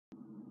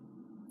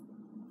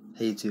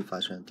Hey YouTube,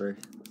 Flash3.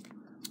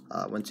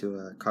 Went to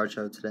a card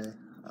show today.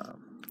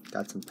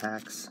 Got some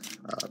packs,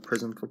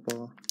 Prizm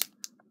football.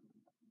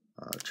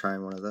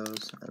 Trying one of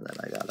those, and then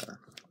I got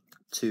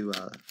two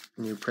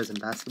new Prizm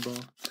basketball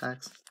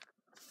packs.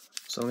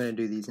 So I'm gonna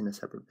do these in a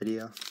separate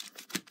video,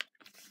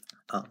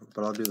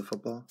 but I'll do the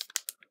football.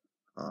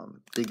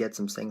 Did get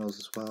some singles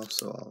as well,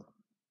 so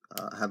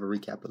I'll have a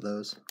recap of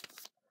those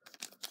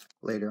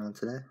later on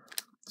today.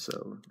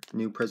 So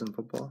new Prizm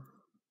football.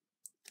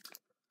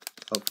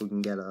 Hope we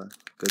can get a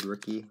good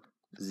rookie,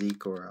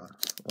 Zeke or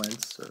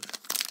Wentz or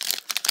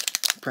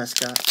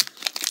Prescott.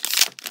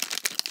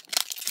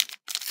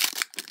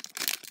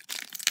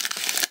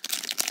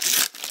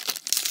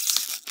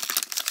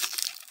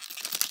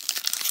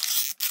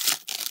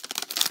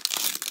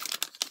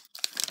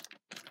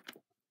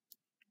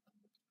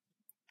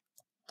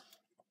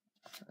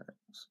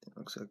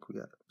 Looks like we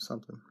got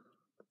something.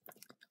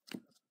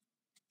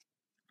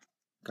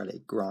 Got a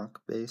Gronk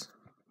base.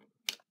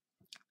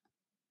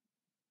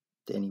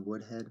 Danny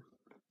Woodhead.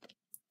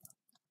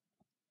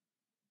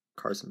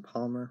 Carson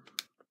Palmer.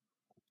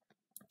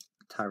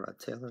 Tyrod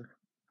Taylor.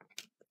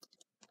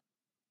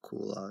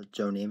 Cool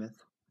Joe Namath.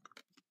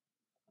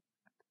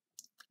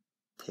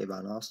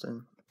 Tavon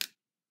Austin.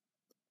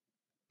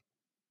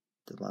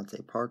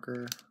 Devontae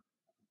Parker.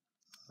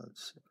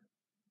 Let's see.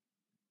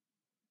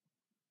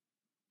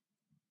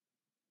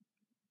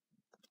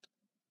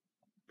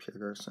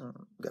 Pierre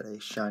Garçon. Got a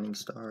Shining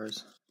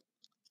Stars.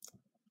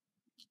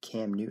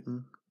 Cam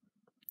Newton.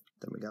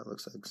 Then we got,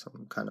 looks like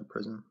some kind of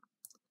Prizm.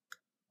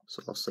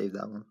 So I'll save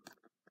that one.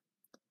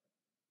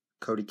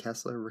 Cody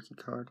Kessler, rookie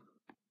card.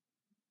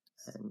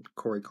 And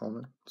Corey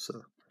Coleman.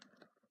 So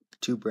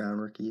two brown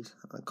rookies.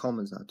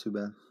 Coleman's not too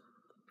bad.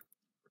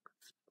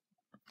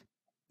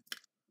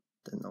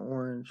 Then the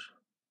orange.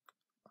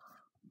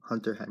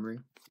 Hunter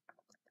Henry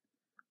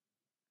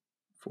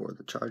for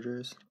the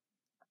Chargers.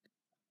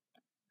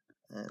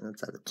 And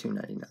that's at a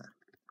 $2.99.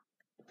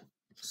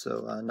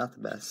 So not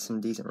the best.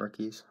 Some decent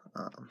rookies.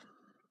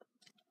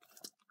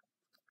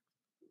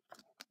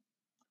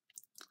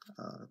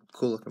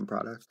 Cool looking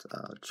product.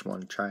 Just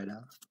want to try it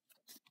out.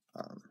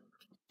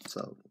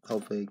 So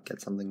hopefully get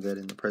something good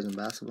in the Prizm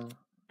basketball.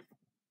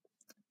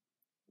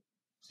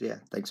 So yeah,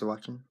 thanks for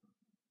watching.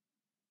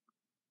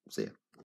 See ya.